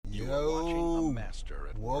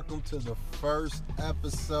Welcome to the first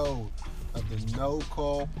episode of the No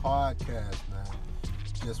Call Podcast, man.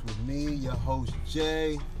 Just with me, your host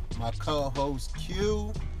Jay, my co-host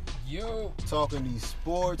Q. Yo. Talking these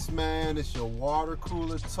sports, man. It's your water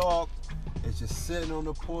cooler talk. It's just sitting on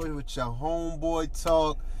the porch with your homeboy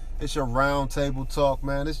talk. It's your round table talk,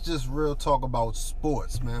 man. It's just real talk about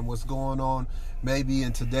sports, man. What's going on maybe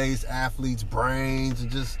in today's athletes' brains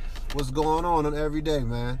and just what's going on every day,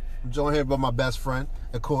 man. I'm joined here by my best friend,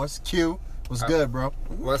 of course, Q. What's good, bro?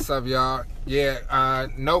 What's up, y'all? Yeah,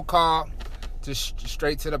 no call. Just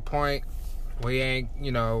straight to the point. We ain't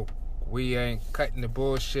cutting the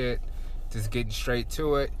bullshit. Just getting straight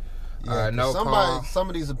to it. Yeah, no call. Some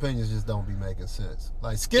of these opinions just don't be making sense.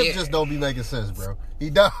 Like Skip just don't be making sense, bro.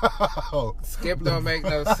 He don't. Skip don't make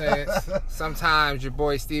no sense. Sometimes your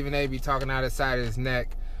boy Stephen A be talking out the side of his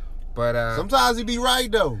neck, but sometimes he be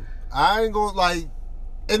right though. I ain't gonna like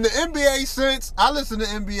in the NBA sense. I listen to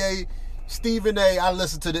NBA. Stephen A. I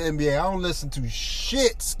listen to the NBA. I don't listen to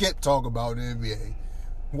shit Skip talk about in the NBA.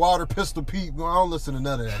 Water Pistol Pete. I don't listen to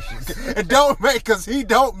none of that shit. It don't make, because he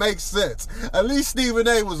don't make sense. At least Stephen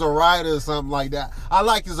A. was a writer or something like that. I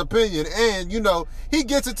like his opinion. And, he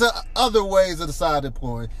gets into other ways of the side of the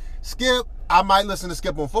coin. Skip, I might listen to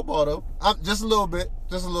Skip on football, though. Just a little bit.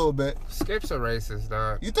 Skip's a racist,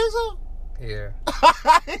 dog. You think so? Yeah.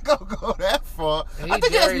 I ain't gonna go that far. I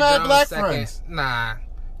think he has mad black friends. Nah.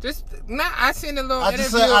 I seen a little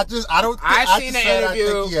interview. I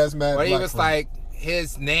think he has mad where black he was friends. like,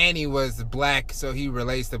 his nanny was black, so he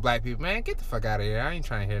relates to black people. Man, get the fuck out of here. I ain't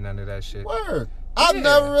trying to hear none of that shit. Word. I've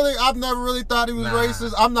never really thought he was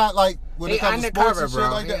racist. I'm not like when it comes to sports and shit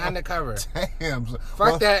like that. Undercover. Damn.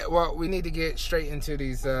 Fuck that. Well, we need to get straight into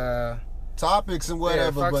these topics and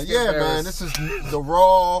whatever. Yeah, but yeah, man, this is the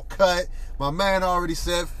raw cut. My man already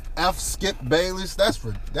said F Skip Bayless.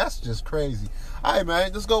 That's just crazy. All right,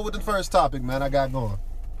 man, let's go with the first topic, man. I got going.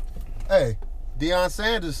 Hey, Deion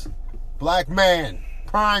Sanders, black man,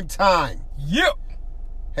 prime time. Yep.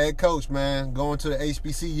 Head coach, man, going to the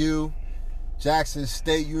HBCU, Jackson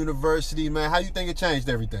State University, man. How you think it changed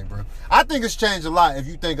everything, bro? I think it's changed a lot if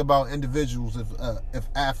you think about individuals, if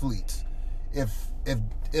athletes.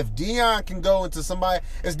 If Deion can go into somebody,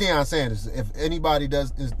 it's Deion Sanders. If anybody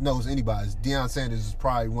knows anybody, Deion Sanders is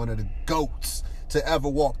probably one of the GOATs to ever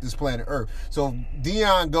walk this planet Earth. So if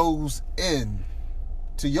Deion goes in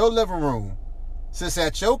to your living room, sits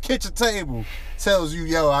at your kitchen table, tells you,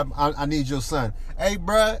 yo, I need your son. Hey,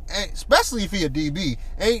 bruh, especially if he a DB,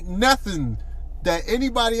 ain't nothing that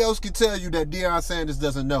anybody else can tell you that Deion Sanders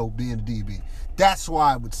doesn't know being a DB. That's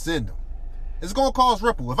why I would send him. It's gonna cause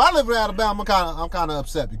ripple. If I live in Alabama, I'm kind of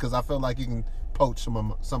upset because I feel like he can poach some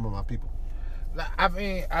of my people. I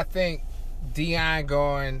mean, I think Deion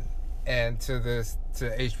going into to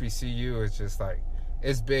HBCU is just like,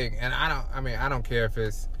 it's big, and I don't care if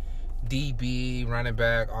it's DB, running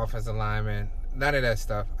back, offensive lineman, none of that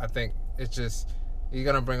stuff. I think it's just, you're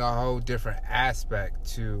gonna bring a whole different aspect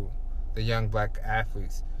to the young black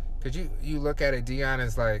athletes. Cause you look at it, Deion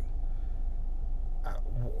is like,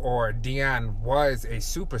 or Deion was a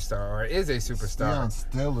superstar, or is a superstar. Deion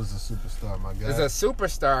still is a superstar, my guy. Is a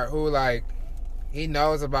superstar who, like, he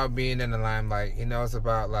knows about being in the limelight. He knows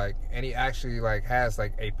about, like, and he actually, like, has,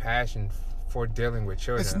 like, a passion for dealing with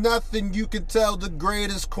children. It's nothing you can tell the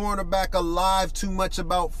greatest cornerback alive too much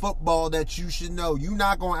about football that you should know. You're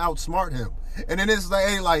not going to outsmart him. And then it's like,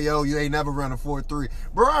 ain't like, yo, you ain't never run a 4.3.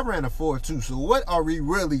 Bro, I ran a 4.2. So what are we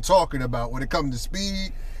really talking about when it comes to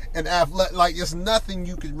speed and athletic? Like, it's nothing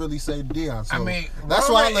you could really say to Deion. So I mean, that's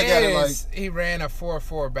why I look at it like, he ran a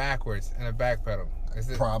 4.4 backwards in a back pedal.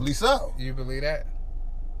 Probably so. You believe that?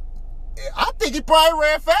 I think he probably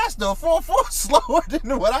ran faster. 4.4 slower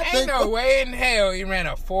than what I think. Ain't no way in hell he ran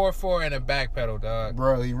a 4.4 in a back pedal, dog.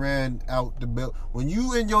 Bro, he ran out the bill. When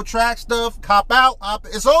you in your track stuff, cop out. I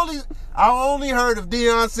only heard of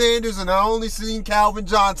Deion Sanders, and I only seen Calvin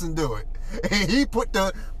Johnson do it. And he put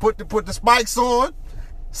the spikes on,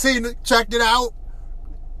 seen it, checked it out.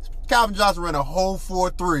 Calvin Johnson ran a whole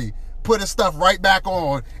 4.3, put his stuff right back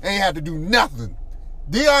on, ain't had to do nothing.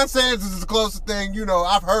 Deion Sanders is the closest thing,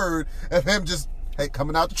 I've heard of him just,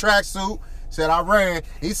 coming out the tracksuit, said I ran.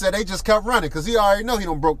 He said they just kept running because he already know he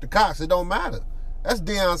done broke the cocks. It don't matter. That's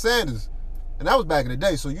Deion Sanders. And that was back in the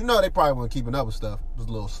day, so they probably weren't keeping up with stuff. It was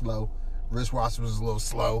a little slow. Wristwatch was a little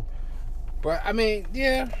slow. But, I mean,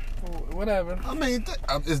 yeah, whatever. I mean,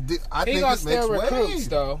 I he think gonna it makes still recruits, waves.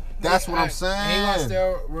 though. That's what I'm saying. He gonna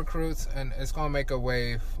still recruits, and it's gonna make a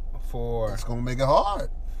wave for... It's gonna make it hard.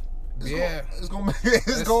 It's gonna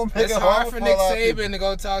make it hard for Nick Saban people to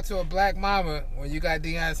go talk to a black mama when you got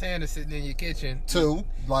Deion Sanders sitting in your kitchen too.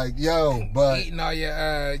 Like, yo, but eating all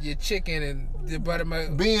your chicken and the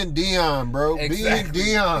buttermilk. Being Deion, bro. Exactly.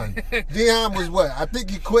 Being Deion. Deion was what? I think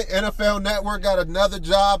he quit NFL Network, got another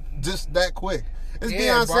job just that quick. It's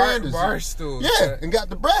Deion Sanders. Barstool. Yeah, and got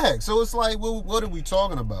the brag. So it's like, well, what are we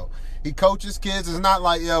talking about? He coaches kids. It's not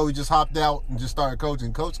like, yo, he just hopped out and just started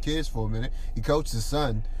coaching. Coached kids for a minute. He coached his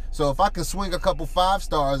son. So if I can swing a couple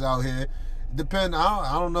 5-stars out here, I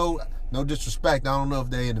don't know, no disrespect. I don't know if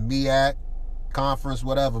they in the MEAC conference,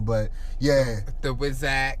 whatever, but yeah. The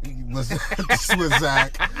Wizak.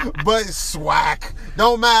 But SWAC.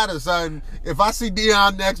 Don't matter, son. If I see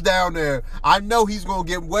Deion next down there, I know he's going to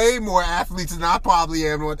get way more athletes than I probably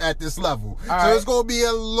am at this level. It's going to be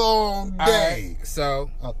a long day. Right. So,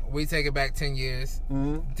 we take it back 10 years.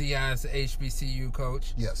 Mm-hmm. Deion's the HBCU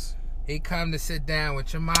coach. Yes. He come to sit down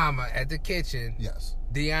with your mama at the kitchen. Yes.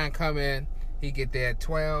 Deion come in. He get there at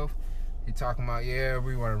 12. He talking about, yeah,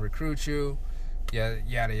 we want to recruit you. Yada,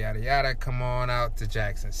 yada, yada, yada. Come on out to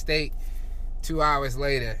Jackson State. 2 hours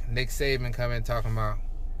later, Nick Saban come in talking about,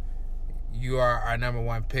 you are our number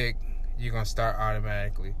 1 pick. You're going to start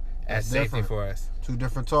automatically at safety for us. 2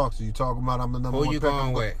 different talks. You talking about I'm the number 1 pick. Who you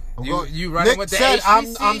going with? You running Nick with the said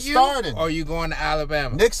HBCU? I'm starting. Or you going to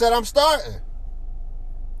Alabama? Nick said I'm starting.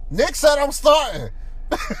 So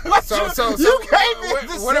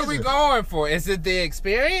what are we going for? Is it the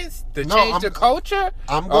experience? Change the culture?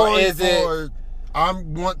 I'm going I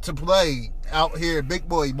want to play out here big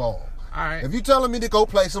boy ball. All right. If you're telling me to go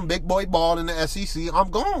play some big boy ball in the SEC,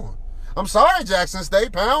 I'm going. I'm sorry, Jackson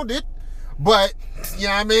State, pound it. But, you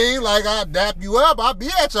know what I mean? Like, I'll dap you up. I'll be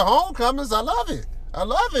at your homecomings. I love it.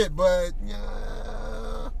 But,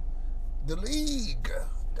 the league.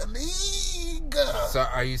 So,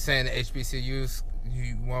 are you saying the HBCUs,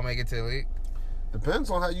 you won't make it to the league? Depends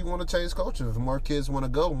on how you want to change culture. If more kids want to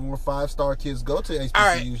go, more 5-star kids go to HBCUs, all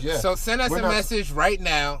right. Yeah. So, send us a message right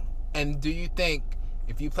now. And do you think,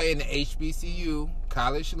 if you play in the HBCU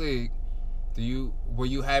college league, will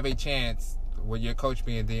you have a chance with your coach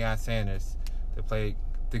being Deion Sanders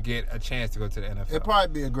to get a chance to go to the NFL? It'd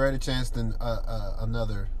probably be a greater chance than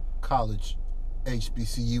another college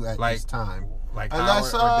HBCU at this time. Like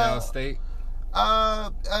Howard or Dell State?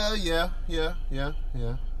 Yeah.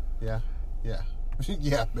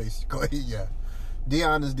 Yeah, basically, yeah.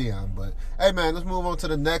 Deion is Deion, but hey, man, let's move on to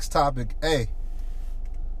the next topic. Hey,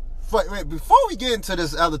 wait, before we get into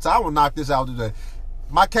this other time, I will knock this out today.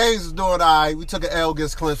 My Canes is doing all right. We took an L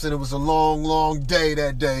against Clemson. It was a long, long day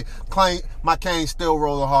that day. My Canes still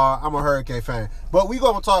rolling hard. I'm a Hurricane fan. But we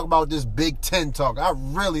going to talk about this Big Ten talk.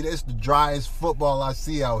 It's the driest football I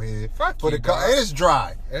see out here. Fuck you, it's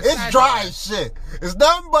dry. It's dry as shit. It's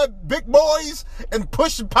nothing but big boys and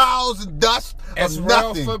pushing piles and dust it's of real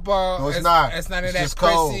nothing. Football. No, it's not. It's none of just that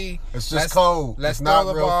prissy. It's just cold. Let's it's not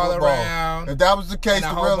throw the real ball football. around. If that was the case,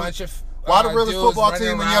 why the realest football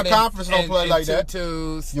team in your conference don't play like that?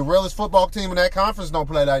 Your realest football team in that conference don't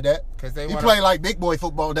play like that. Because they play like big boy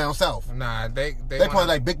football down south. Nah, they play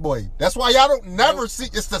like big boy. That's why y'all don't never see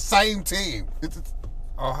it's the same team.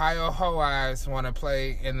 Ohio Hoeyes want to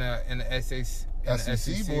play in the SEC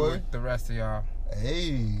boy with the rest of y'all.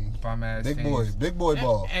 Hey, bum ass big teams. boy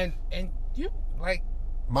ball. And you like.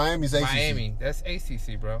 Miami's ACC. Miami, that's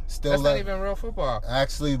ACC, bro. Still that's not even real football.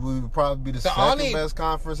 Actually, we would probably be the second best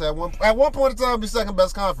conference at one point in time. Be second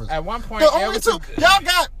best conference. At one point, the only two y'all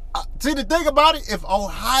got. See, the thing about it, if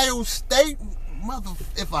Ohio State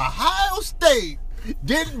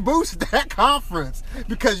didn't boost that conference,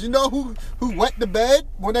 because you know who wet the bed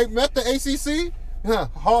when they met the ACC?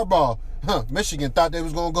 Harbaugh. Michigan thought they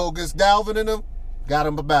was gonna go against Dalvin and them, got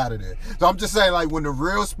them up out of there. So I'm just saying, like, when the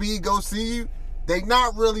real speed go see you. They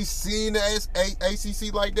not really seeing the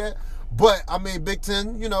ACC like that, but I mean Big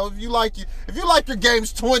Ten. You know, if you like your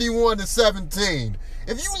games 21-17,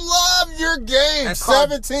 if you love your games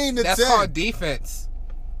 17-10, that's called defense.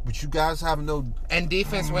 But you guys have no. And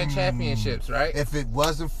defense win championships, right? If it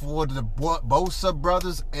wasn't for the Bosa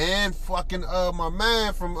brothers and fucking my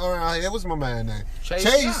man from it was my man name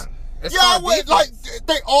Chase.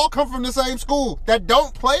 They all come from the same school that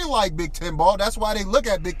don't play like Big Ten ball. That's why they look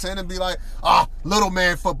at Big Ten and be like, little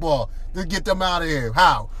man football. Let's get them out of here.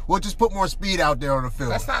 How? We'll just put more speed out there on the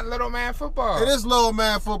field. That's not little man football. It is little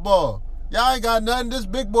man football. Y'all ain't got nothing. This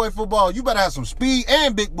big boy football. You better have some speed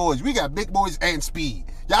and big boys. We got big boys and speed.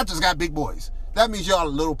 Y'all just got big boys. That means y'all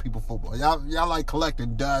little people football. Y'all like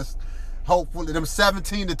collecting dust. Hopefully, them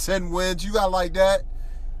 17-10 wins. You got like that.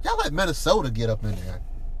 Y'all let Minnesota get up in there.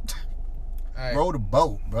 Right. Row the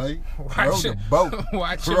boat, right? Row the boat.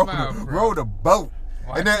 Watch your mouth, bro. Row the boat.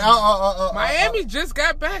 And then Miami just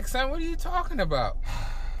got back, son. What are you talking about?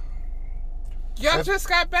 Y'all just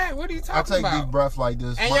got back. What are you talking about? I take deep breath like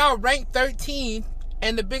this. And y'all ranked 13th,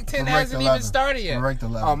 and the Big Ten hasn't even started yet. We're ranked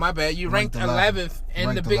 11th. Oh, my bad. You ranked 11th,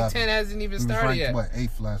 and the Big Ten hasn't even started yet. What,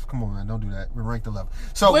 8th last? Come on, man. Don't do that. We're ranked 11th.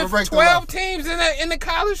 So with we're ranked 12 11th. teams in the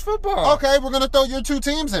college football. Okay, we're going to throw your 2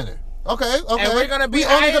 teams in it. Okay. And we're going to be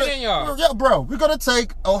higher than y'all. Yeah, bro. We're going to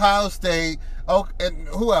take Ohio State. And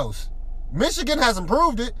who else? Michigan hasn't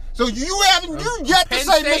proved it. So you yet to say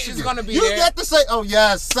State Michigan. Is gonna be you there. yet to say, oh,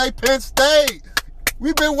 yes, say Penn State.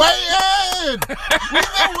 We've been waiting. We've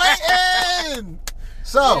been waiting.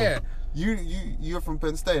 So, Yeah. You're from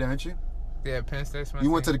Penn State, aren't you? Yeah, Penn State's my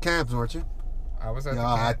You went to team. the camps, weren't you? I was at the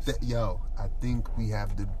camps. I think we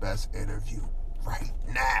have the best interview right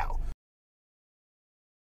now.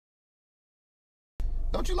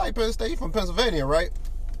 Don't you like Penn State? You from Pennsylvania, right?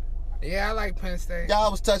 Yeah, I like Penn State. Y'all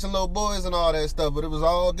was touching little boys and all that stuff, but it was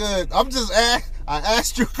all good. I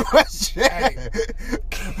asked you a question. Hey.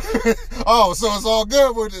 Oh, so it's all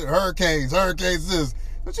good with the hurricanes this.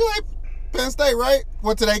 But you like Penn State, right?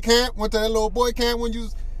 Went to that camp, went to that little boy camp when you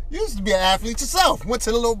used to be an athlete yourself. Went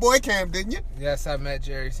to the little boy camp, didn't you? Yes, I met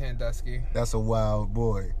Jerry Sandusky. That's a wild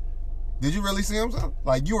boy. Did you really see him, son?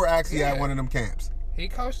 Like, you were actually at one of them camps. He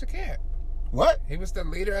coached the camp. What? He was the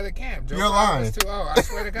leader of the camp. Joe You're Brown lying. was 2-0. I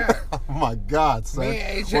swear to God. Oh, my God, son. Me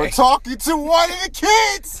and AJ. We're talking to one of the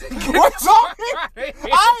kids. We're talking. I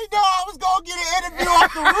didn't know I was going to get an interview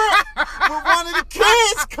off the rip with one of the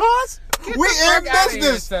kids, cuz. We in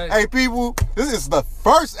business. Hey, people, this is the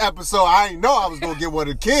first episode. I didn't know I was going to get one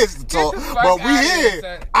of the kids to talk. But we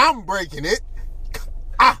here. I'm breaking it.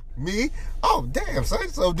 Me? Oh, damn, son.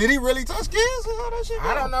 So did he really touch kids? How that shit go?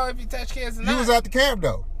 I don't know if he touched kids or not. You was at the camp,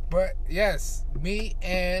 though. But, yes, me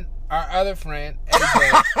and our other friend,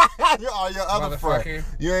 AJ. Oh, your other friend.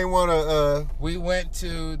 You ain't want to... We went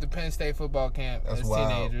to the Penn State football camp as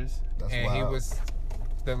teenagers. And he was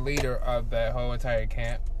the leader of that whole entire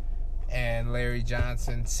camp. And Larry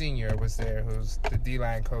Johnson Sr. was there, who's the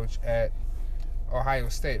D-line coach at Ohio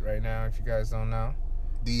State right now, if you guys don't know.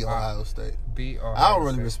 Ohio State. Ohio I don't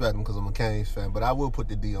really State. respect him because I'm a Canes fan, but I will put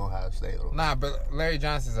the Ohio State on. Nah, but Larry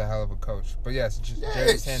Johnson's a hell of a coach. But yes,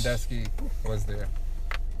 Jerry Sandusky was there.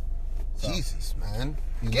 So. Jesus, man.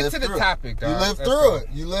 Get to the topic, dog. You lived through it.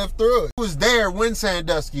 You lived through it. You was there when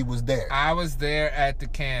Sandusky was there. I was there at the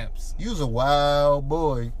camps. You was a wild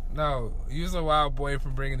boy. No, you was a wild boy for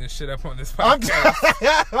bringing this shit up on this podcast.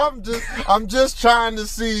 I'm just trying to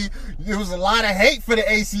see. There was a lot of hate for the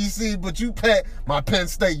ACC, but you pet my Penn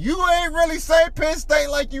State. You ain't really say Penn State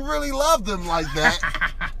like you really loved them like that.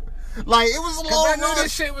 Like, it was a little I knew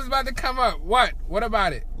this shit was about to come up. What? What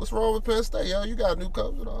about it? What's wrong with Penn State, yo? You got a new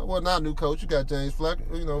coach. Well, not a new coach. You got James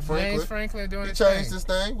Franklin. James Franklin doing his thing. He changed this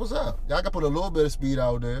thing. What's up? Y'all got put a little bit of speed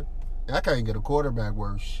out there. I can't get a quarterback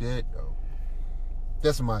worth shit, though.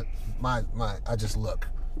 That's my I just look.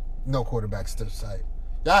 No quarterbacks to sight.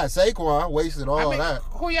 Y'all had Saquon, wasted all that.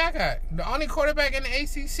 Who y'all got? The only quarterback in the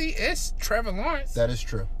ACC is Trevor Lawrence. That is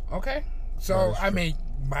true. Okay. So,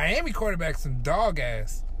 Miami quarterback's some dog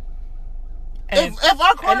ass. And, if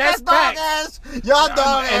our quarterback's dog ass, y'all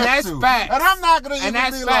dog ass. And that's too. facts. And I'm not going to even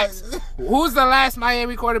that's be facts. like... Who's the last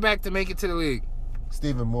Miami quarterback to make it to the league?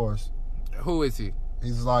 Stephen Morris. Who is he?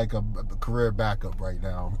 He's like a career backup right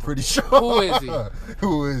now. I'm pretty sure. Who is he?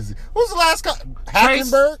 Who is he? Who's the last guy?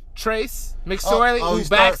 Hackenberg? Trace McSorley, who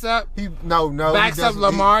backs up. Backs up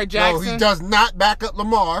Lamar Jackson. No, he does not back up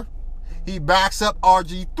Lamar. He backs up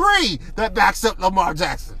RG3 that backs up Lamar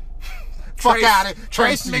Jackson. Fuck out of it.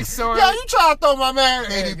 Trace McSorley. Yo, you trying to throw my man?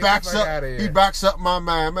 Yeah, and he backs up my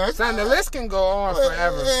man. Son, the list can go on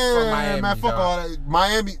forever for Miami. Man, fuck all that.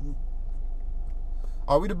 Miami.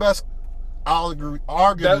 Are we the best?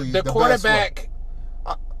 Arguably the quarterback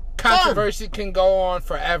controversy can go on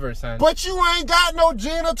forever, son. But you ain't got no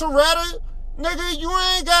Gina Toretta, nigga. You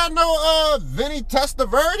ain't got no Vinny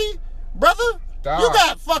Testaverde, brother. Dog. You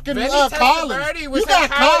got fucking Collins. You got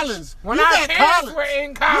Collins. When our parents were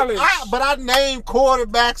in college. But I named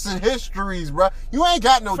quarterbacks and histories, bro. You ain't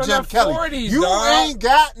got no Jim Kelly. 40s, you dog. ain't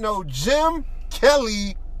got no Jim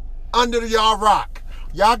Kelly under y'all rock.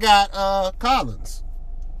 Y'all got Collins.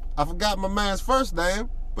 I forgot my man's first name,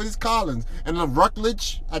 but it's Collins. And then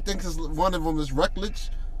Rutledge, I think one of them is Rutledge.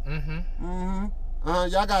 Y'all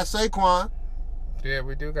got Saquon. Yeah,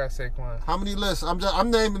 we do got Saquon. How many lists? I'm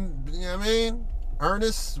naming, you know what I mean?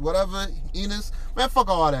 Ernest, whatever, Enos. Man, fuck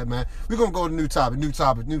all that, man. We're going to go to new topic.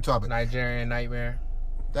 Nigerian Nightmare.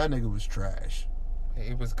 That nigga was trash.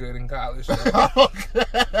 He was good in college.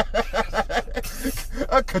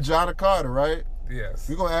 Kajana Carter, right? Yes.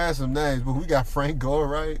 We're going to add some names, but we got Frank Gore,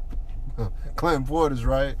 right? Clinton Porter's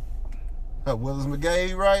right. Willis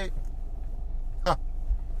McGahee, right? Huh.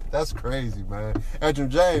 That's crazy, man. Edgerrin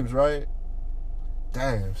James, right?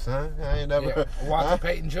 Damn, son. I ain't never... Yeah. Walter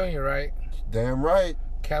Payton Jr., right? Damn right.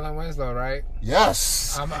 Kellen Winslow, right?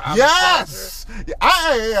 Yes. I'm yes.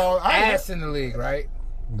 I ass in the league, right?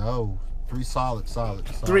 No. 3 solid.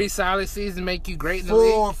 3 solid seasons make you great in the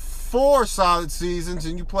league? 4 solid seasons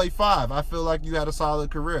and you play 5. I feel like you had a solid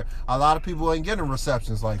career. A lot of people ain't getting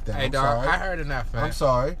receptions like that. Hey, dog, I heard enough, man. I'm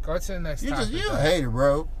sorry. Go to the next topic. You a hater,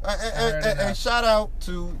 bro. And shout out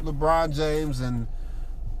to LeBron James and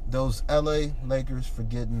those LA Lakers for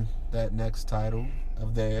getting that next title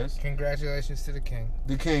of theirs. Congratulations to the king.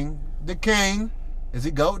 The king. Is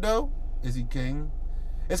he GOAT, though? Is he king?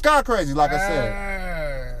 It's kind of crazy, like I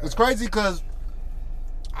said. It's crazy because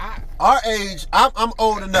our age, I'm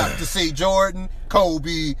old enough to see Jordan,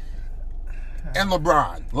 Kobe, and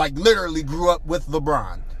LeBron. Like, literally grew up with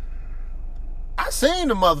LeBron. I seen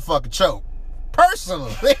the motherfucker choke.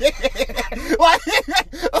 Personally. like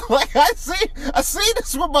I see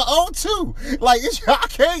this with my own too. Like, I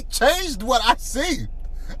can't change what I see.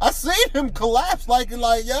 I seen him collapse like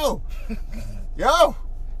yo,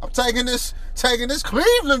 I'm taking this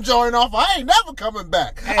Cleveland joint off. I ain't never coming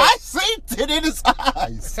back. Hey, I seen it in his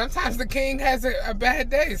eyes. Sometimes the king has a bad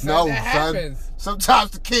day. So that happens.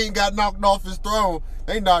 Sometimes the king got knocked off his throne.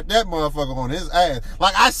 They knocked that motherfucker on his ass.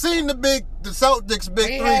 Like, I seen the Celtics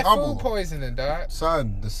big 3 humble. Food poisoning, dog.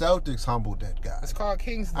 Son, the Celtics humbled that guy. It's called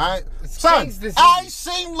King's King's disease. I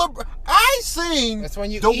seen that's when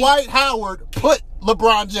you Dwight Howard put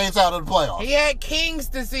LeBron James out of the playoffs. He had King's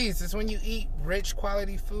disease. It's when you eat rich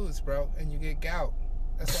quality foods, bro, and you get gout.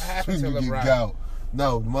 That's what happens to LeBron. You get gout.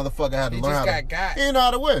 No, the motherfucker had to learn how to. He just got. He didn't know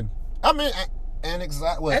how to win. I mean,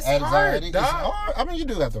 anxiety. That's hard, dog. Hard. I mean, you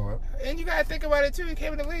do have to win. And you gotta think about it too. He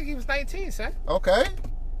came in the league. He was 19, son. Okay.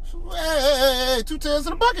 Hey, 2 10s in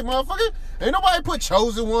the bucket, motherfucker. Ain't nobody put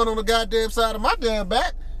chosen one on the goddamn side of my damn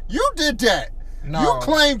back. You did that. No. You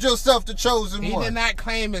claimed yourself the chosen one. He did not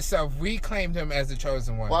claim himself. We claimed him as the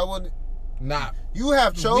chosen one. Why wouldn't? Nah. You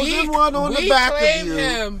have chosen one on the back of you. We claimed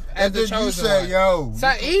him as the chosen you say, one. yo. So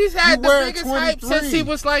he's had the biggest hype since he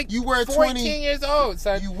was like 14 years old,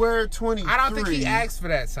 son. You were 23. I don't think he asked for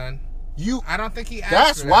that, son. I don't think he asked for that.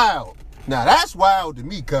 That's wild. Now, that's wild to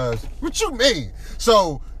me, cuz. What you mean?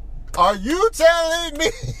 So, are you telling me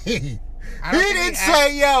he didn't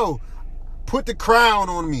say, yo, put the crown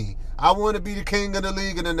on me. I want to be the king of the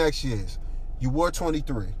league in the next years. You were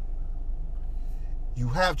 23. You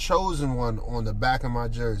have chosen one on the back of my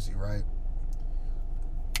jersey, right?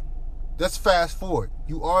 Let's fast forward.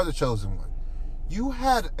 You are the chosen one. You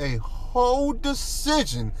had a whole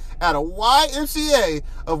decision at a YMCA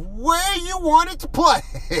of where you wanted to play.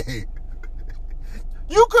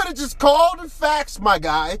 You could have just called and faxed, my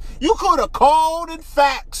guy. You could have called and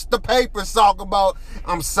faxed the papers talking about,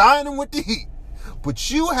 I'm signing with the Heat.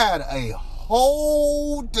 But you had a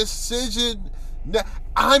whole decision.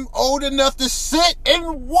 I'm old enough to sit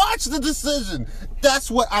and watch the decision. That's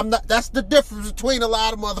the difference between a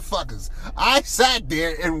lot of motherfuckers. I sat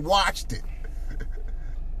there and watched it.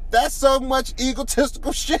 That's so much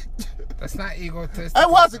egotistical shit. That's not egotistical.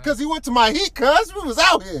 It wasn't, because he went to my Heat, cuz we was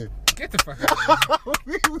out here. Get the fuck out of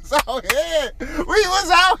here. We was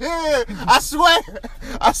out here. I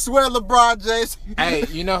swear LeBron James. Hey,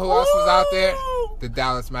 you know who else was out there? The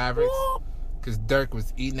Dallas Mavericks. Because Dirk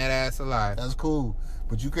was eating that ass alive. That's cool.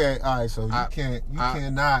 But you can't, all right, so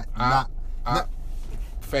cannot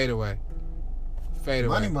fade away. Fade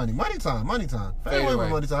away. Money time. Fade away with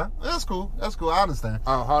money time. That's cool. I understand.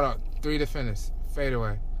 Oh, hold on. 3 to finish. Fade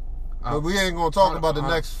away. But we ain't going to talk about the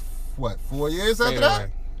next, 4 years after that?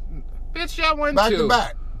 Bitch, y'all won 2.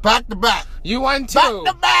 Back to back. You won 2.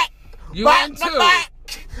 Back to back. You won 2.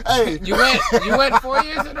 Hey. You went 4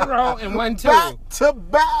 years in a row and won 2. Back to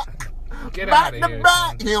back. Get out of here. Back to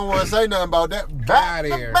back. He don't want to say nothing about that. Back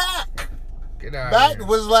to back. Get out of here. Back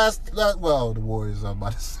was the Warriors, I'm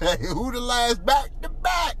about to say. Who the last back to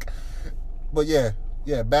back? But yeah,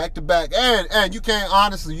 back to back. And you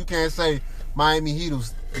can't say Miami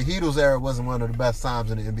Heatles. The Heatles era wasn't one of the best times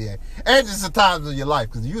in the NBA. And just the times of your life,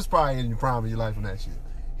 because you was probably in your prime of your life on that shit.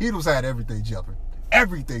 Heatles had everything jumping.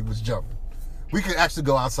 Everything was jumping. We could actually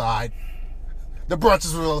go outside. The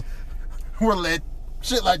brunches were lit.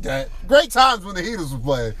 Shit like that. Great times when the Heatles were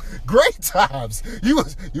playing. Great times. You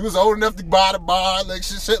was old enough to buy the bar, like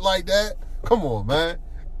shit like that. Come on, man.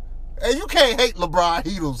 And you can't hate LeBron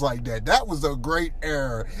Heatles like that. That was a great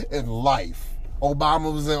era in life.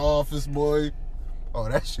 Obama was in office, boy. Oh,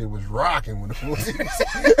 that shit was rocking when it was.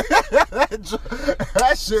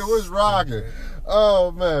 That shit was rocking.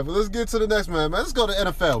 Oh, man. But let's get to the next man. Let's go to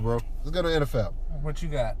NFL, bro. Let's go to NFL. What you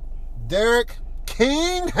got? Derrick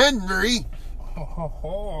King Henry.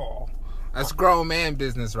 Oh. That's grown man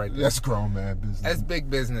business right there. That's grown man business. That's big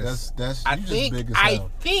business. That's you just big as I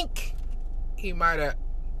hell. think he might have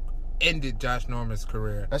ended Josh Norman's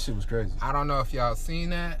career. That shit was crazy. I don't know if y'all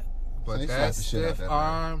seen that, So but he that slapped the shit out stiff that man.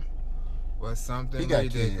 arm was something He got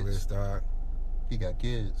ridiculous, kids. dog. He got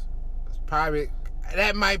kids. It's probably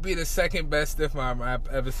that might be the second best stiff arm I've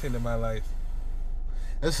ever seen in my life.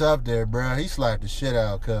 It's up there, bro. He slapped the shit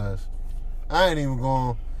out, cuz. I ain't even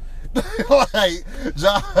going. Like,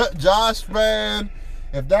 Josh, man,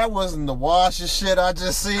 if that wasn't the washest shit I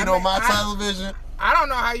just seen on my television. I don't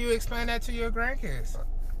know how you explain that to your grandkids.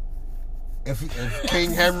 If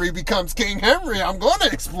King Henry becomes King Henry, I'm going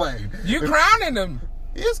to explain. You crowning him.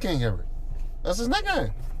 He is King Henry. That's his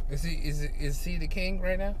nickname. Is he the king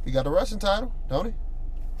right now? He got the Russian title, don't he?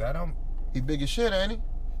 That don't. He big as shit, ain't he?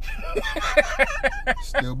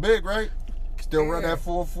 Still big, right? Still run that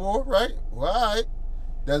 4-4, right? Well, all right.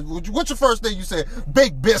 What's your first thing you said?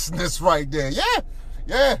 Big business right there.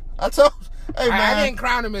 Yeah. I told. Hey man, I didn't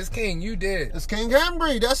crown him as king. You did. It's King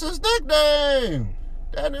Henry. That's his nickname.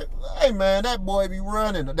 Hey man, that boy be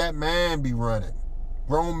running. That man be running.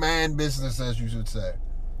 Grown man business, as you should say.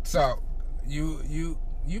 So, you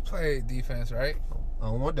play defense, right? I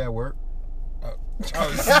don't want that work.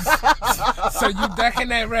 So you ducking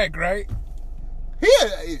that wreck, right?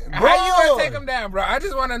 Yeah, bro. How you gonna take him down, bro? I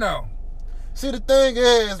just want to know. See, the thing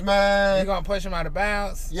is, man. You gonna push him out of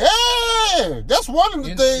bounds? Yeah, that's one of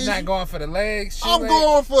the things. You're not going for the legs? I'm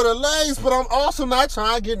going for the legs, but I'm also not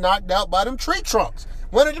trying to get knocked out by them tree trunks.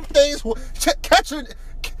 One of them things, catching.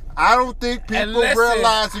 I don't think people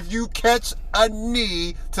realize if you catch a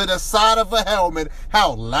knee to the side of a helmet,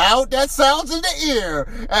 how loud that sounds in the ear,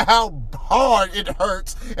 and how hard it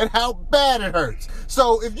hurts, and how bad it hurts.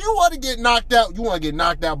 So if you want to get knocked out, you want to get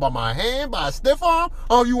knocked out by my hand, by a stiff arm,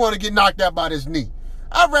 or you want to get knocked out by this knee?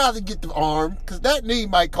 I'd rather get the arm, because that knee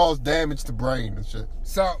might cause damage to brain and shit.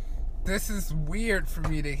 So, this is weird for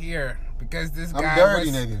me to hear, because this guy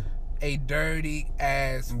dirty, was nigga. A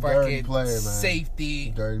dirty-ass Dirty fucking player, man. safety,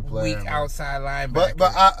 Dirty player, weak man. outside linebacker.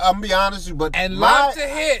 But I'm gonna be honest with you, but and love to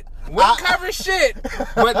hit. Wouldn't cover shit,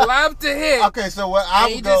 but love to hit. Okay, so what I'm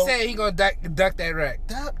he just said he gonna duck that wreck.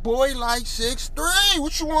 That boy like 6'3".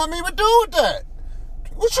 What you want me to do with that?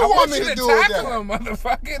 What you want me to do with that? Tackle him,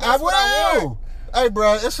 motherfucker. That's I what I want. Hey,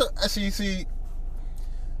 bro, it's a see.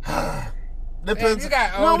 Depends. Man, you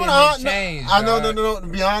got old and changed. I know. No. To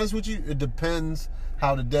be honest with you, it depends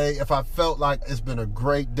how the day. If I felt like it's been a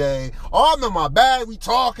great day, oh, I'm in my bag. We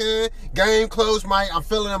talking. Game close, Mike. I'm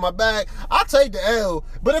feeling in my bag. I take the L.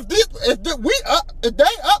 But if they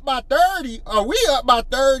up by 30, or we up by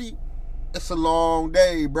 30, it's a long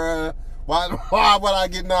day, bruh. Why would I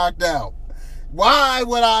get knocked out? Why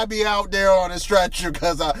would I be out there on a stretcher? And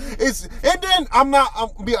then I'm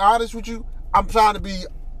be honest with you, I'm trying to be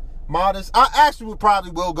modest. I actually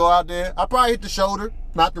will go out there. I'll probably hit the shoulder,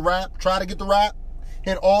 not the wrap. Try to get the wrap.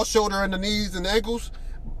 Hit all shoulder and the knees and the ankles.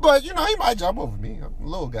 But, he might jump over me. I'm a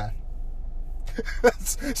little guy.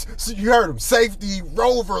 So you heard him. Safety,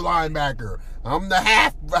 rover linebacker. I'm the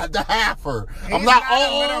halfer. I'm not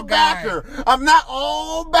all backer. I'm not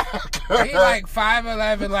all backer. He like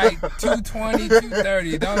 5'11", like 220,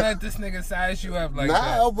 230. Don't let this nigga size you up like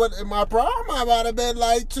that. No, but in my prime, I might have been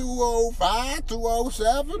like 205,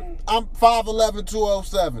 207. I'm 5'11",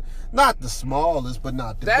 207. Not the smallest, but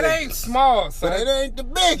not the biggest. That ain't small, son. But it ain't the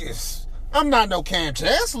biggest. I'm not no Cam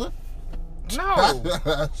Chancellor. No.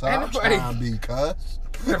 That's how I'm trying to be, cuz.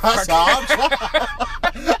 That's how I'm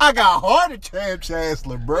trying. I got harder Cam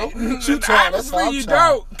Chancellor, bro. Obviously you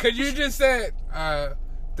don't, because you just said,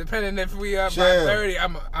 depending if we up by 30,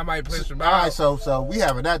 I might push him out. All right, so we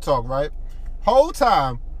having that talk, right? Whole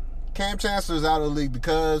time, Cam Chancellor's out of the league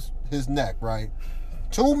because his neck, right?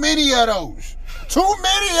 Too many of those. Too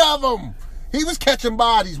many of them. He was catching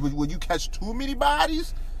bodies. When you catch too many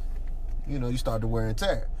bodies, you start to wear and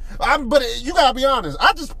tear. But you gotta be honest.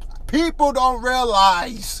 People don't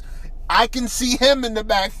realize I can see him in the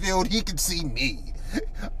backfield. He can see me.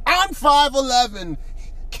 I'm 5'11".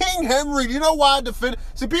 King Henry, you know why I defend?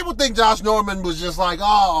 See, people think Josh Norman was just like,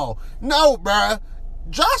 oh, no, bruh.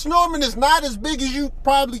 Josh Norman is not as big as you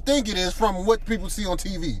probably think it is from what people see on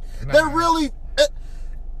TV. Nah. They're really...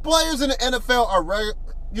 Players in the NFL are,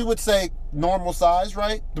 you would say, normal size,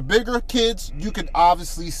 right? The bigger kids, you could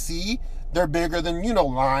obviously see they're bigger than,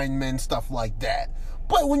 linemen, stuff like that.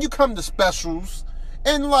 But when you come to specials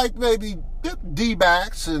and like maybe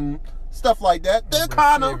D-backs and stuff like that. They're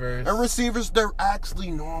kind of, Receivers. and receivers, they're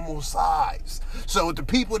actually normal size. So the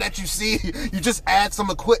people that you see, you just add some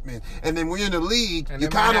equipment, and then when you're in the league, And you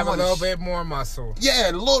they might kind of have a want little bit more muscle.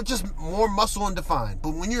 yeah, a little just more muscle and defined.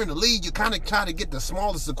 But when you're in the league, you kind of try to get the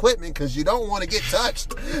smallest equipment because you don't want to get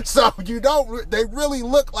touched. So you don't. They really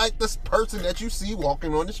look like this person that you see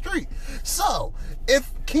walking on the street. So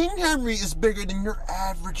if King Henry is bigger than your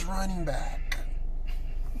average running back,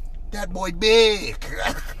 that boy big.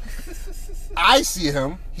 I see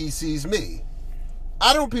him. He sees me.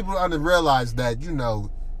 I don't people realize that, you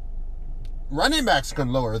know, running backs can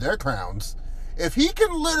lower their crowns. If he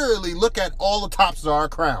can literally look at all the tops of our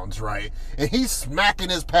crowns, right, and he's smacking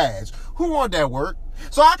his pads, who want that work?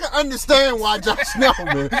 So I can understand why Josh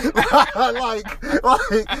Snellman,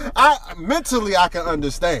 mentally I can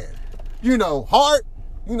understand. You know, heart,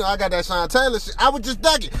 you know, I got that Sean Taylor shit. I would just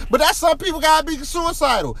duck it. But that's some people gotta be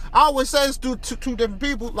suicidal. I always say this to two different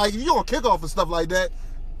people. Like, if you on kickoff and stuff like that,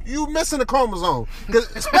 you missing a chromosome.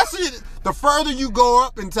 Because especially the further you go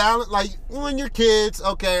up in talent, like when you're kids,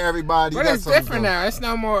 okay, everybody. But it's different now. It's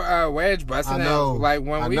no more wedge busting. I know. Like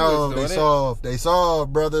when we know. was doing They it. soft. They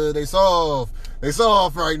soft, brother. They soft. They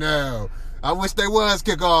soft right now. I wish they was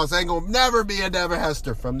kickoffs. Ain't gonna never be a Devin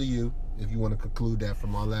Hester from the U. If you want to conclude that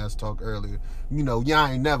from our last talk earlier. You know, y'all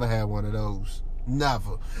ain't never had one of those.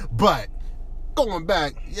 Never. But going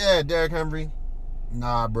back, yeah, Derrick Henry.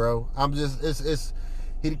 Nah, bro. I'm just it's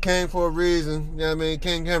he came for a reason. You know what I mean?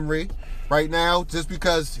 King Henry. Right now, just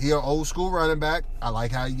because he an old school running back, I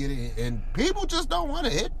like how you get it. And people just don't want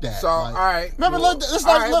to hit that. So, like, all right. Remember, well, it's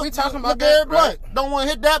all like, right, look, we talking about Garrett that, right? Blunt. Don't want to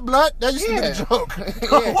hit that blunt. That used to be Yeah. the joke.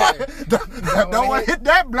 Yeah. Don't want to hit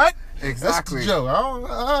that blunt. Exactly. That's the joke.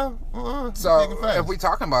 I don't, So, if we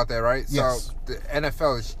talking about that, right? Yes. So, the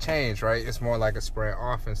NFL has changed, right? It's more like a spread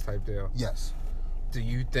offense type deal. Yes. Do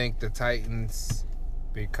you think the Titans,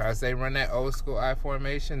 because they run that old school I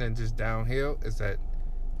formation and just downhill, is that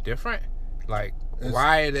different? Like,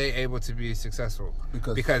 why are they able to be successful?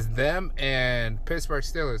 Because them and Pittsburgh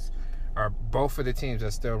Steelers are both of the teams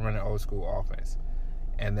that still run an old school offense,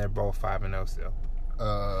 and they're both 5-0 still.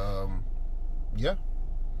 Yeah.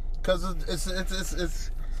 Because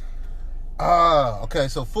it's okay.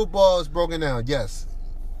 So football is broken down. Yes.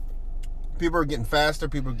 People are getting faster.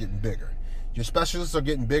 People are getting bigger. Your specialists are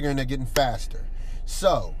getting bigger and they're getting faster.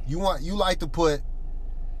 So you like to put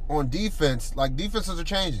on defense, like defenses are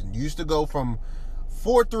changing. You used to go from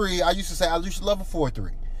 4-3. I used to say I used to love a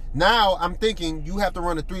 4-3. Now I'm thinking you have to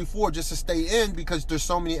run a 3-4 just to stay in because there's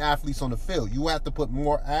so many athletes on the field. You have to put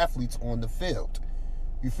more athletes on the field.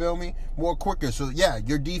 You feel me? More quicker. So yeah,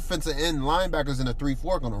 your defensive end linebackers in a 3-4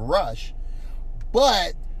 are gonna rush,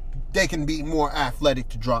 but they can be more athletic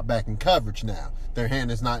to drop back in coverage now. Their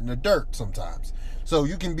hand is not in the dirt sometimes. So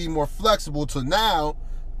you can be more flexible to now.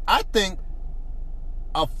 I think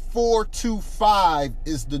a 4-2-5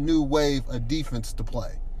 is the new wave of defense to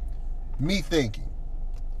play. Me thinking.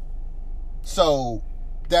 So,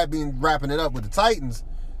 that being wrapping it up with the Titans,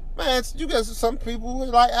 man, you guys, some people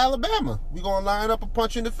like Alabama. We gonna line up a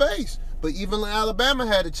punch in the face. But even Alabama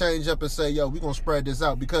had to change up and say, yo, we're going to spread this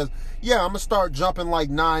out because, yeah, I'm going to start jumping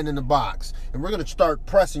like 9 in the box. And we're going to start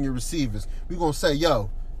pressing your receivers. We're going to say,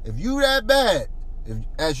 yo, if you that bad,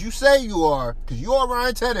 as you say you are, because you are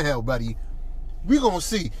Ryan Tannehill, buddy, we're going to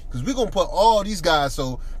see. Because we're going to put all these guys.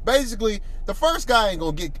 So, basically, the first guy ain't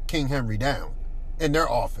going to get King Henry down in their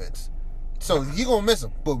offense. So, you're going to miss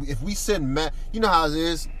him. But if we send Matt, you know how it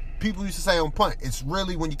is. People used to say on punt, it's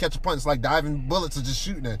really when you catch a punt, it's like diving bullets are just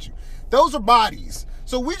shooting at you. Those are bodies.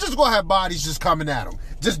 So we just gonna have bodies just coming at him,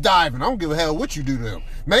 just diving. I don't give a hell what you do to him.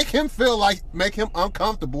 Make him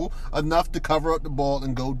uncomfortable enough to cover up the ball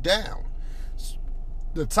and go down.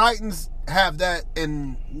 The Titans have that,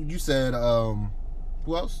 and you said,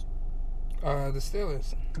 who else? The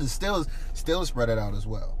Steelers. The Steelers spread it out as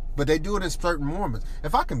well. But they do it in certain moments.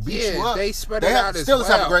 If I can beat you up, they spread it out as well. Steelers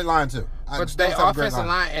have a great line too. But they offensive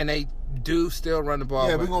line, and they do still run the ball.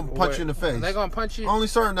 Yeah, we're going to punch you in the face. They're going to punch you. Only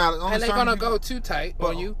certain and they're going to go too tight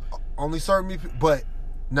on you. Only certain people. But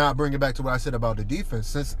now bring it back to what I said about the defense.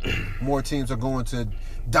 Since more teams are going to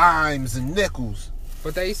dimes and nickels.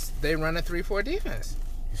 But they run a 3-4 defense.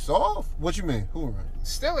 You soft? What you mean? Who run?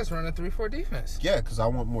 Steelers run a 3-4 defense. Yeah, because I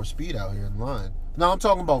want more speed out here in line. No, I'm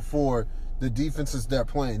talking about for the defenses that are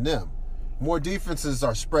playing them. More defenses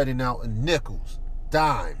are spreading out in nickels,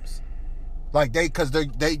 dimes. Like because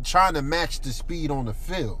they trying to match the speed on the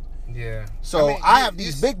field. Yeah. So I have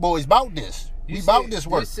these big boys about this. We about this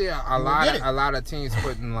work. You see a lot of teams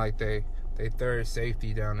putting like they third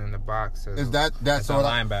safety down in the box. Is that's a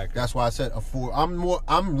linebacker? That's why I said a 4.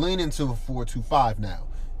 I'm leaning to a 4-2-5 now,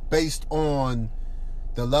 based on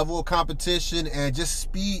the level of competition and just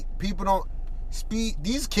speed. People don't speed.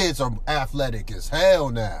 These kids are athletic as hell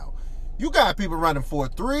now. You got people running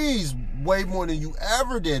 4.3s way more than you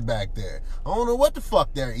ever did back there. I don't know what the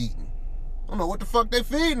fuck they're eating. I don't know what the fuck they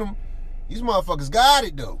feeding them. These motherfuckers got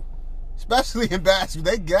it though. Especially in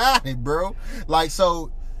basketball, they got it, bro. Like,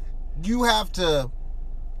 so you have to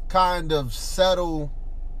kind of settle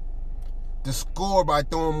the score by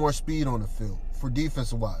throwing more speed on the field for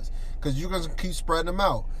defensive wise, because you're gonna keep spreading them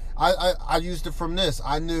out. I used it from this.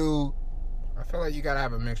 I knew. I feel like you gotta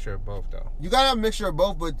have a mixture of both, though. You gotta have a mixture of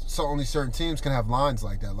both, but so only certain teams can have lines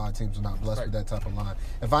like that. A lot of teams are not blessed with that type of line.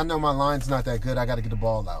 If I know my line's not that good, I gotta get the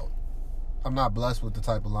ball out. I'm not blessed with the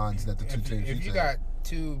type of lines that the two teams. If you got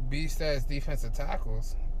two beast-ass defensive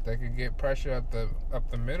tackles that could get pressure up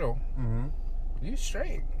the middle, you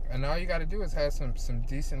straight. And all you got to do is have some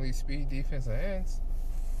decently speed defensive ends.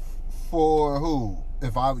 For who?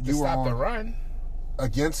 If you were stop the run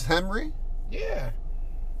against Henry? Yeah.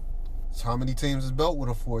 So how many teams is built with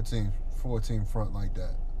a 4-team front like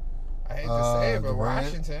that? I hate to say it, but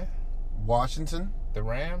Washington, the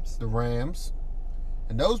Rams,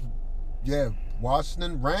 and those,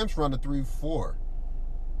 Washington Rams run a 3-4,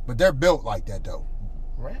 but they're built like that though.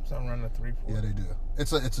 Rams don't run a 3-4. Yeah, they do.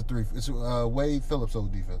 It's a 3. It's Wade Phillips'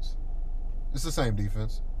 old defense. It's the same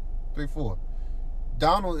defense. 3-4.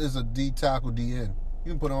 Donald is a D tackle DN.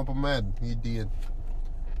 You can put him up on Madden. He's DN.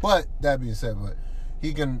 But that being said,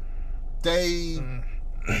 he can. Those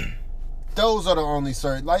are the only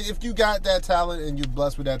certain. Like, if you got that talent and you're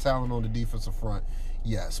blessed with that talent on the defensive front,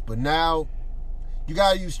 yes. But now you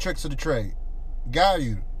gotta use tricks of the trade.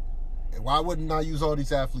 Why wouldn't I use all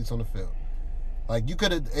these athletes on the field? Like, you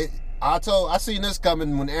could have. I seen this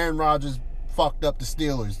coming when Aaron Rodgers fucked up the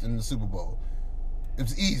Steelers in the Super Bowl. It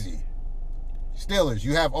was easy. Steelers,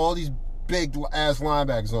 you have all these big ass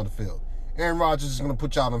linebackers on the field. Aaron Rodgers is going to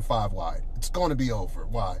put y'all in 5 wide. It's going to be over.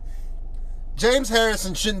 Why? James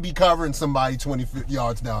Harrison shouldn't be covering somebody 20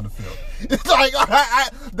 yards down the field. It's like,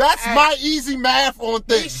 that's my easy math on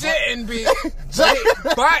things. He shouldn't be.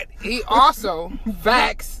 but he also,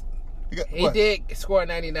 facts. He did score a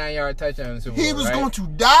 99-yard touchdown in the Super Bowl. He was going to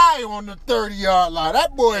die on the 30-yard line.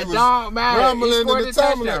 That boy was rumbling in the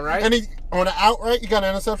tumbling. Right? And he on the out, right? He got an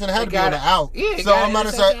interception. It had to be on the out. Yeah, so I'm about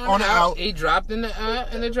to say on the out. He dropped in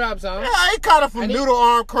the drop zone. Yeah, he caught it from noodle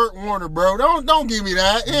arm Kurt Warner, bro. Don't give me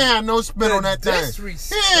that. He had no spit on that thing.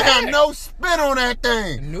 He had no spit on that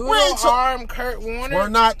thing. Noodle arm Kurt Warner. We're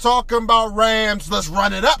not talking about Rams. Let's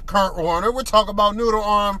run it up, Kurt Warner. We're talking about noodle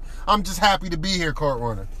arm. I'm just happy to be here, Kurt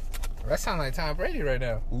Warner. That sounds like Tom Brady right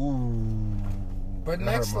now. Ooh. But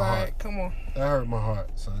next slide, come on. That hurt my heart,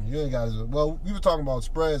 son. You ain't got to. Well, we were talking about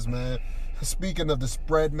spreads, man. Speaking of the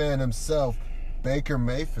spread man himself, Baker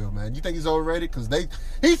Mayfield, man. You think he's overrated? Because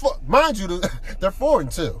mind you, they're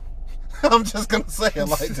 4-2. I'm just going to say it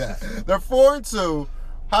like that. They're 4-2.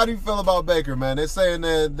 How do you feel about Baker, man? They're saying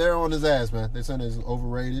that they're on his ass, man. They're saying he's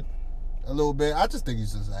overrated a little bit. I just think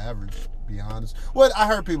he's just average, to be honest. What I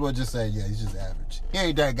heard people just say, yeah, he's just average. He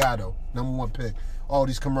ain't that guy, though. Number 1 pick. All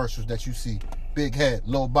these commercials that you see. Big head,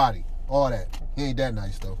 low body, all that. He ain't that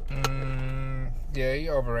nice, though. Yeah, he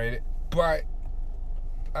overrated. But,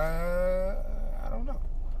 I don't know.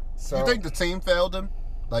 So, you think the team failed him?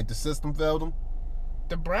 Like, the system failed him?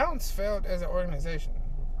 The Browns failed as an organization.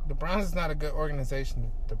 The Browns is not a good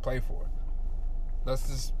organization to play for. Let's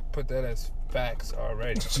just put that as facts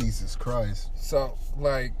already. Jesus Christ. So,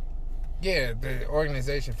 like, yeah, the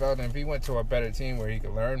organization failed him. If he went to a better team where he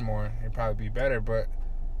could learn more, he'd probably be better. But,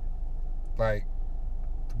 like,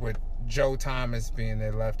 with Joe Thomas being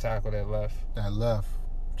their left tackle that left.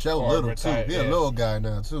 Joe Little, too. He a little guy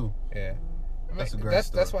now, too. Yeah. That's a great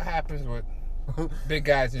story. That's what happens with big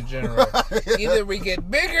guys in general. Either we get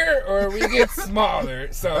bigger or we get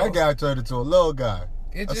smaller. So that guy turned into a little guy.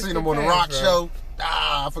 I seen him on the Rock show.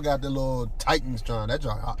 I forgot the little Titans John. That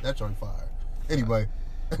joint fire. Anyway,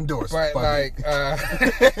 endorsed by me.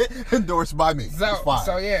 Endorsed by me.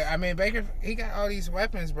 So yeah, I mean Baker, he got all these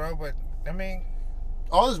weapons, bro. But I mean,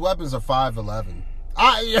 all his weapons are 5'11".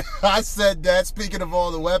 I said that. Speaking of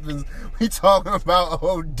all the weapons, we talking about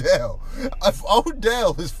Odell. If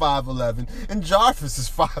Odell is 5'11" and Jarvis is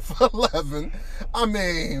 5'11", I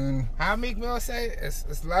mean, how Meek Mill say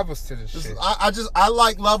it's levels to this shit. I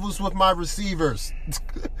like levels with my receivers.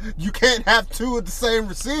 You can't have 2 of the same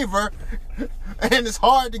receiver, and it's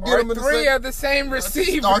hard to get them in the same. 3 of the same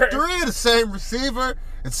receiver. Or 3 of the same receiver.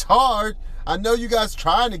 It's hard. I know you guys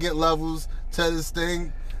trying to get levels to this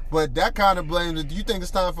thing. But that kind of blames it. Do you think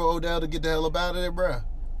it's time for Odell to get the hell up out of there, bro?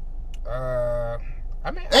 I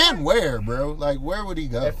mean... And where, bro? Like, where would he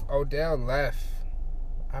go? If Odell left,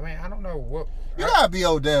 I mean, I don't know what. You gotta be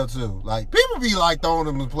Odell too. Like people be like throwing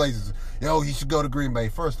him in places. Yo, he should go to Green Bay.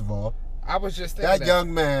 First of all, I was just thinking that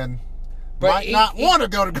young man might not want to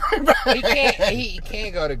go to Green Bay. He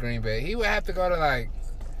can't go to Green Bay. He would have to go to like.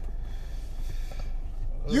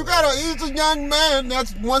 He's a young man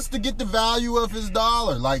that wants to get the value of his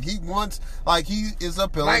dollar. Like he is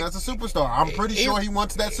appealing as a superstar. I'm pretty sure he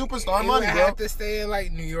wants that superstar money, bro. He would have to stay in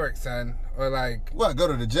like New York, son, or like what? Go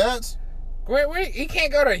to the Jets? Wait, he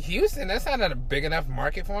can't go to Houston. That's not a big enough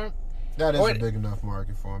market for him. That is a big enough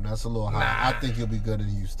market for him. That's a little high. Nah. I think he'll be good in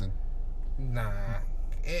Houston. Nah.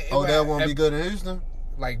 Odell won't be good in Houston?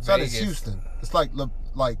 Like so Vegas. It's Houston. It's like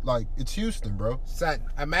it's Houston, bro. Son,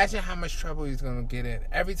 imagine how much trouble he's gonna get in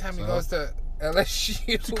every time he goes to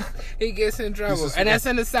LSU. He gets in trouble, and that's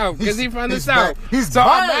in the South because he's from the South. He's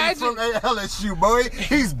banned from LSU, boy.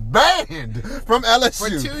 He's banned from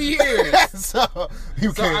LSU for 2 years. so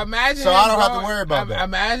imagine. So I don't have to worry about that.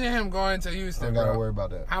 Imagine him going to Houston. I don't gotta worry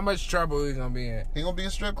about that. How much trouble he's gonna be in? He gonna be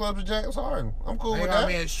in strip clubs with James Harden. I'm cool with that. He gonna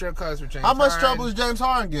be in strip clubs with James How much Harden. trouble is James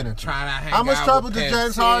Harden getting? Trying to hang How much out trouble with does Pimp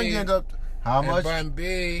James C Harden get up?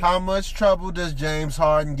 How much trouble does James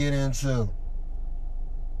Harden get into?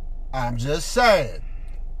 I'm just saying.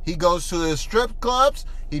 He goes to his strip clubs.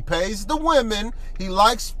 He pays the women. He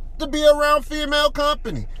likes to be around female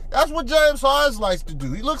company. That's what James Harden likes to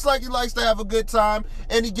do. He looks like he likes to have a good time,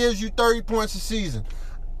 and he gives you 30 points a season.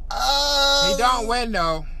 He don't win,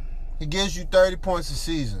 though. He gives you 30 points a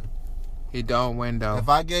season. He don't win, though. If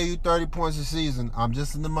I gave you 30 points a season, I'm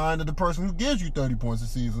just in the mind of the person who gives you 30 points a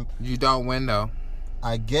season. You don't win, though.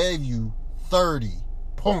 I gave you 30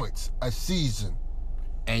 points a season.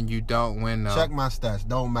 And you don't win, though. Check my stats.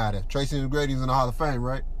 Don't matter. Tracy McGrady's in the Hall of Fame,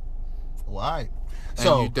 right? Well, all right.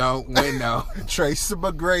 And you don't win, though. Tracy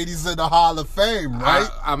McGrady's in the Hall of Fame, right?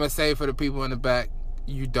 I'm going to say for the people in the back,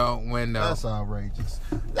 you don't win, though. That's outrageous.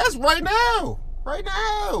 That's right now. Right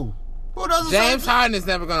now. Who doesn't James Harden is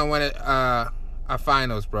never going to win a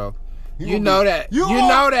finals, bro. You know that. You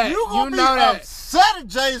know that. Upset at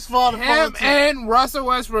James Harden. Him and Russell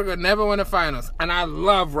Westbrook will never win the finals. And I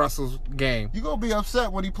love Russell's game. You're going to be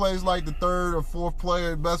upset when he plays like the third or fourth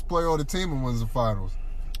player, best player on the team and wins the finals.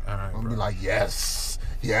 All right, I'm going to be like, yes,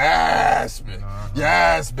 bitch.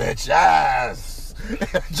 Yes, bitch, yes.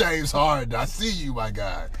 James Harden, I see you, my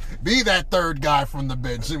guy. Be that third guy from the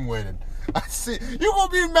bench and winning. I see. You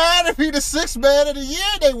gonna be mad if he the sixth man of the year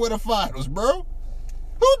they win the finals, bro?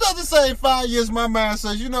 Who does the same 5 years? My man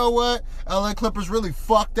says, you know what? LA Clippers really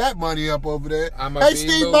fucked that money up over there. Hey,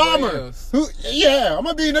 Steve Ballmer. I'm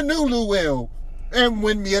gonna be the new Lou Will and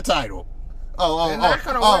win me a title. So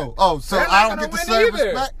I don't get the same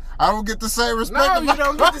respect. I don't get the same respect. No, you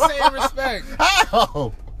don't get the same respect.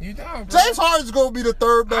 How? You don't, bro. James Harden's gonna be the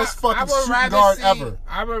third best fucking shooting guard ever.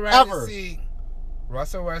 I would rather see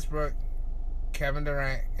Russell Westbrook, Kevin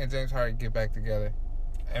Durant, and James Harden get back together.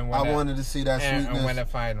 And wanted to see that sweetness. And win the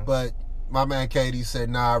finals. But my man KD said,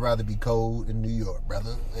 nah, I'd rather be cold in New York,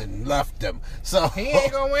 brother. And left them. So he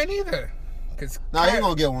ain't going to win either. He ain't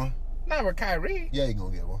going to get one. Not with Kyrie. Yeah, he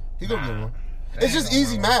going to get one. He going to get one. It's just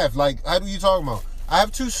easy math. Like, how are you talking about? I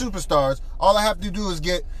have two superstars. All I have to do is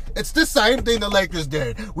get... It's the same thing the Lakers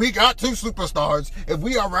did. We got two superstars. If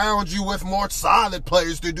we around you with more solid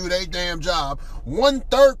players to do their damn job,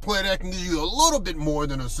 1/3 player that can give you a little bit more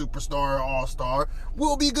than a superstar or all-star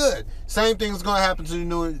will be good. Same thing is going to happen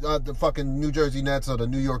to the fucking New Jersey Nets or the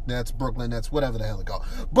New York Nets, Brooklyn Nets, whatever the hell they call.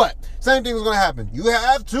 But same thing is going to happen. You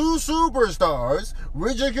have two superstars.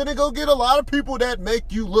 We're just going to go get a lot of people that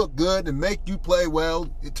make you look good and make you play well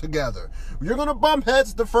together. You're going to bump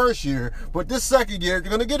heads the first year, but this second year, you're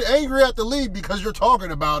going to get angry at the league because you're talking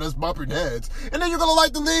about us bumping heads. And then you're going to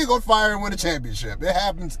light the league on fire and win a championship. It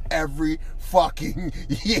happens every fucking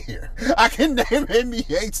year. I can name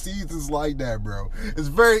NBA seasons like that, bro. It's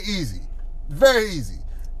very easy. Very easy.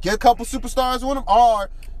 Get a couple superstars with them, or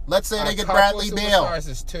let's say they get Bradley Beal. Superstars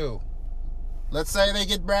is two. Let's say they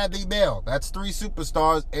get Bradley Beal. That's 3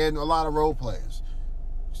 superstars and a lot of role players.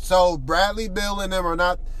 So Bradley Beal and them are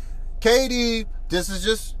not... KD, this is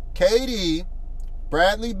just KD,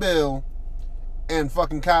 Bradley Beal, and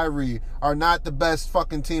fucking Kyrie are not the best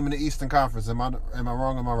fucking team in the Eastern Conference. Am I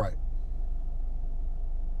wrong? Am I right?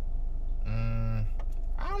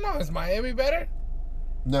 I don't know. Is Miami better?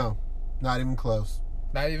 No, not even close.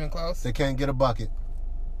 Not even close? They can't get a bucket.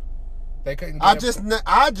 They couldn't get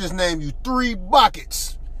I just named you 3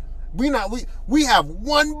 buckets. We have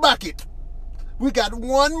 1 bucket. We got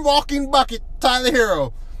 1 walking bucket, Tyler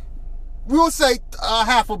Hero. We'll say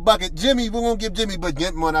half a bucket. Jimmy, we're going to give Jimmy, but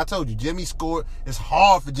when I told you, Jimmy scored. It's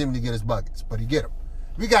hard for Jimmy to get his buckets, but he get them.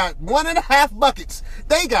 We got 1.5 buckets.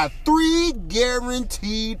 They got 3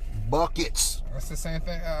 guaranteed buckets. That's the same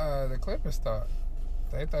thing the Clippers thought.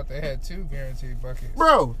 They thought they had 2 guaranteed buckets.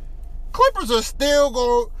 Bro, Clippers are still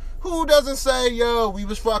going. Who doesn't say, yo, we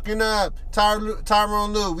was fucking up?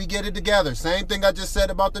 Tyronn Lue, we get it together. Same thing I just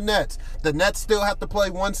said about the Nets. The Nets still have to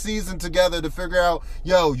play 1 season together to figure out,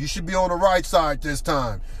 yo, you should be on the right side this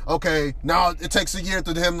time. Okay, now it takes a year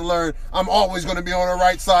for him to learn I'm always going to be on the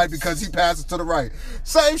right side because he passes to the right.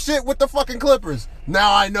 Same shit with the fucking Clippers.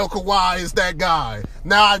 Now I know Kawhi is that guy.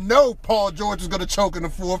 Now I know Paul George is going to choke in the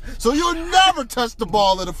 4th. So you'll never touch the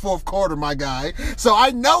ball in the 4th quarter, my guy. So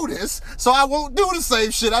I know this. So I won't do the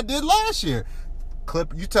same shit I did last year.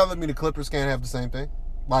 You telling me the Clippers can't have the same thing?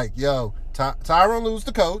 Like, yo, Tyronn Lue's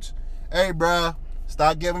the coach. Hey, bruh,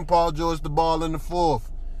 stop giving Paul George the ball in the 4th.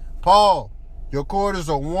 Paul, your quarters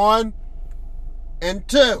are 1 and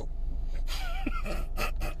 2.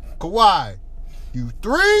 Kawhi, you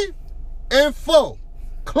 3 and 4.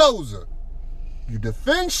 Closer. You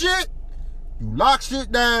defend shit. You lock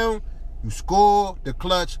shit down. You score the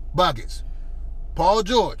clutch buckets. Paul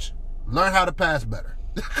George, learn how to pass better.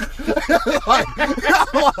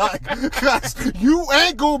 Cause you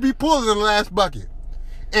ain't gonna be pulling the last bucket.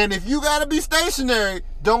 And if you gotta be stationary,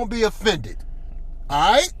 don't be offended.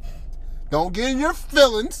 Alright? Don't get in your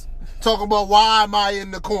feelings talking about why am I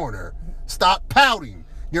in the corner. Stop pouting.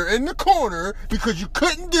 You're in the corner because you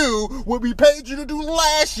couldn't do what we paid you to do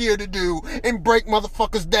last year to do and break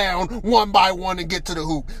motherfuckers down 1 by 1 and get to the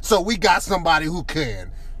hoop. So we got somebody who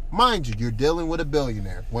can. Mind you, you're dealing with a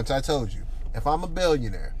billionaire. Once I told you, if I'm a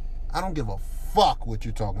billionaire, I don't give a fuck what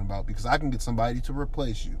you're talking about because I can get somebody to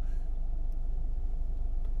replace you.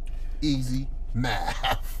 Easy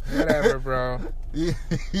math. Whatever, bro.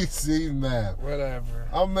 Easy math. Whatever.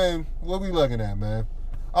 I mean, what we looking at, man?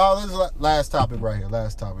 Oh, this is last topic right here.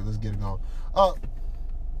 Last topic. Let's get it going. Go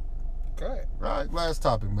ahead. Right, last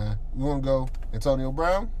topic, man. You want to go Antonio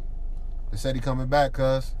Brown? They said he coming back,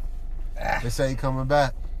 cuz. They say he coming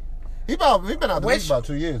back. He been out the league about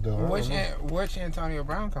 2 years, though. Which Antonio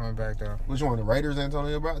Brown coming back, though? Which one? The Raiders,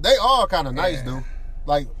 Antonio Brown? They all kind of nice, dude.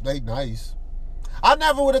 Like, they nice. I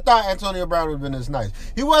never would have thought Antonio Brown would have been this nice.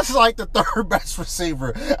 He was like the 3rd best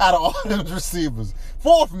receiver out of all those receivers.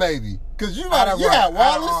 4th, maybe. Because you had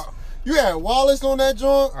Wallace. You had Wallace on that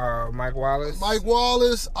joint. Mike Wallace. Mike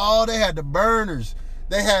Wallace. Oh, they had the burners.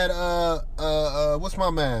 They had, what's my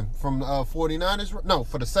man from 49ers? No,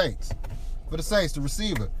 for the Saints. For the Saints, the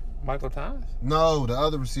receiver. Michael Thomas? No, the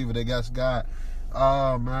other receiver they got.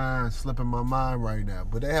 Oh, man, slipping my mind right now.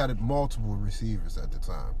 But they had multiple receivers at the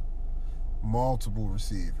time. Multiple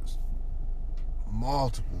receivers.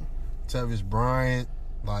 Multiple. Tavis Bryant,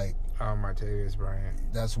 like. Oh, Martavis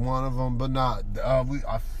Bryant. That's one of them, but not. I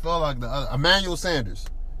feel like the other. Emmanuel Sanders.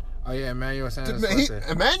 Oh, yeah, Emmanuel Sanders.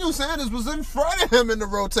 Emmanuel Sanders was in front of him in the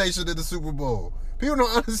rotation of the Super Bowl. People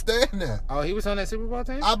don't understand that. Oh, he was on that Super Bowl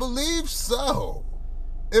team? I believe so.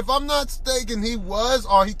 If I'm not mistaken, he was,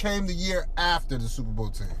 or he came the year after the Super Bowl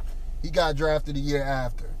team. He got drafted the year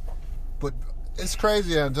after. But it's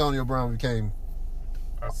crazy that Antonio Brown became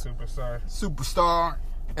a superstar. Superstar.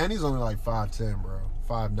 And he's only like 5'10", bro.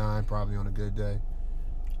 5'9", probably on a good day.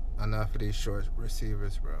 Enough of these short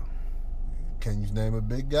receivers, bro. Can you name a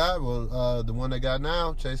big guy? Well, the one they got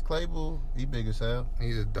now, Chase Claypool, he big as hell.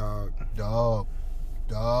 He's a dog. Dog.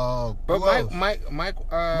 But Mike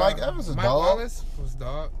Evans a Mike dog. Wallace was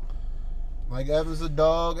dog. Mike Evans a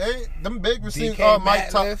dog. Hey, them big receivers.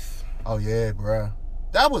 Mike Metcalf. Oh yeah, bruh.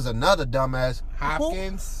 That was another dumbass.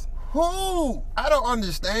 Hopkins. Who? I don't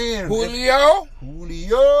understand. Julio.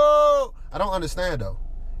 I don't understand though.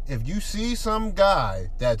 If you see some guy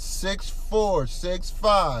that's 6'4",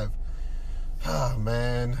 6'5", oh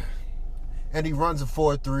man, and he runs a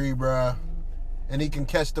 4.3, bruh, and he can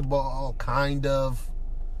catch the ball, kind of.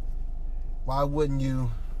 Why wouldn't you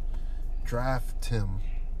draft him?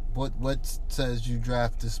 What says you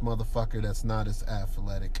draft this motherfucker that's not as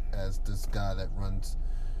athletic as this guy that runs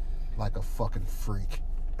like a fucking freak?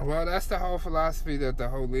 Well, that's the whole philosophy that the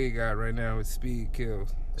whole league got right now is speed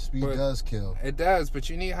kills. Speed does kill. It does, but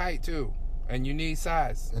you need height too. And you need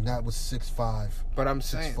size. And that was 6'5". But I'm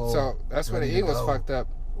saying, so that's where the Eagles fucked up,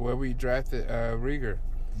 where we drafted Rieger.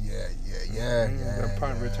 Yeah. The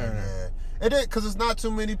punt returner. Yeah. It did, because it's not too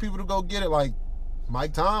many people to go get it. Like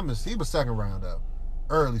Mike Thomas, he was second round up.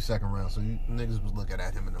 Early second round. So you niggas was looking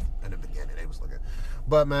at him in the beginning. They was looking.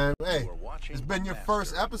 But man, hey, it's been your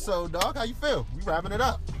first episode, dog. How you feel? We wrapping it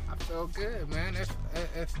up. I feel good, man.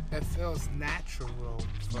 It feels natural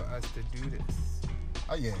for us to do this.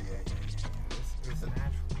 Oh yeah. It's natural.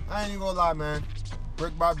 I ain't even gonna lie, man.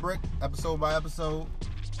 Brick by brick, episode by episode.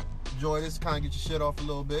 enjoy this, kind of get your shit off a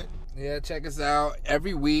little bit. Yeah, check us out.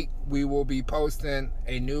 Every week we will be posting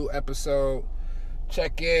a new episode.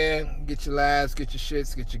 Check in, get your laughs, get your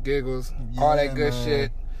shits, get your giggles, all that good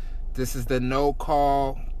shit. This is the No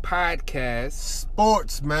Call Podcast.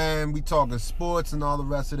 Sports, man. We talking sports and all the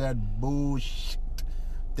rest of that bullshit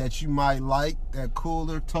that you might like, that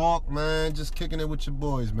cooler talk, man. Just kicking it with your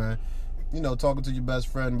boys, man. You know, talking to your best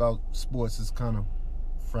friend about sports is kind of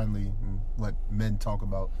friendly. What men talk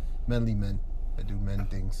about. Manly men that do men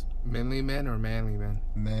things. Manly men or manly men?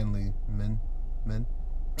 Manly men.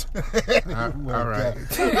 All right.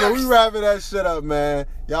 Yo, we wrapping that shit up, man.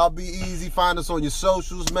 Y'all be easy. Find us on your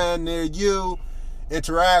socials, man, near you.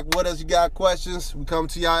 Interact with us. You got questions, we come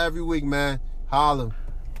to y'all every week, man. Holla.